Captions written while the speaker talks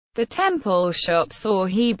The temple shops, or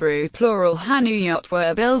Hebrew plural Chanuyot,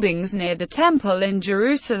 were buildings near the temple in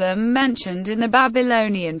Jerusalem mentioned in the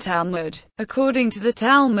Babylonian Talmud. According to the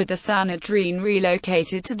Talmud, the Sanhedrin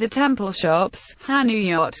relocated to the temple shops,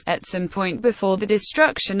 Chanuyot, at some point before the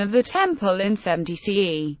destruction of the temple in 70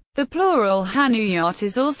 CE. The plural Chanuyot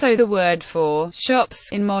is also the word for shops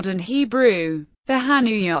in modern Hebrew. The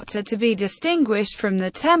Chanuyot are to be distinguished from the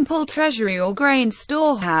temple treasury or grain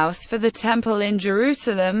storehouse for the temple in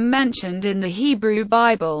Jerusalem mentioned in the Hebrew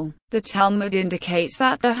Bible. The Talmud indicates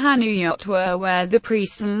that the Chanuyot were where the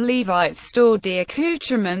priests and Levites stored the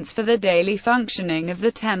accoutrements for the daily functioning of the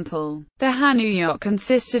temple. The Chanuyot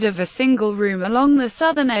consisted of a single room along the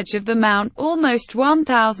southern edge of the mount, almost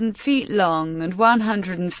 1,000 feet long and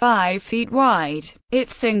 105 feet wide.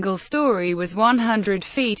 Its single story was 100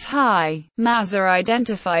 feet high. Mazur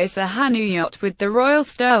identifies the Chanuyot with the royal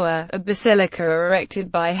stoa, a basilica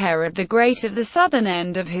erected by Herod the Great at the southern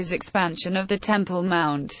end of his expansion of the Temple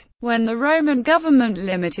Mount. When the Roman government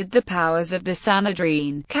limited the powers of the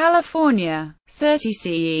Sanhedrin, California, 30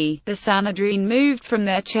 CE, the Sanhedrin moved from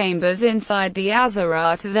their chambers inside the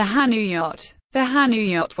Azara to the Chanuyot. The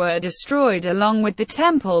Chanuyot were destroyed along with the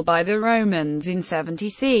temple by the Romans in 70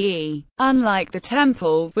 CE. Unlike the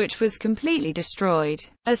temple, which was completely destroyed,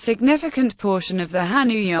 a significant portion of the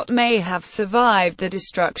Chanuyot may have survived the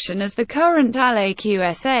destruction, as the current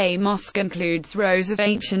Al-Aqsa Mosque includes rows of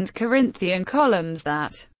ancient Corinthian columns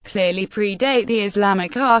that clearly predate the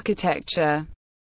Islamic architecture.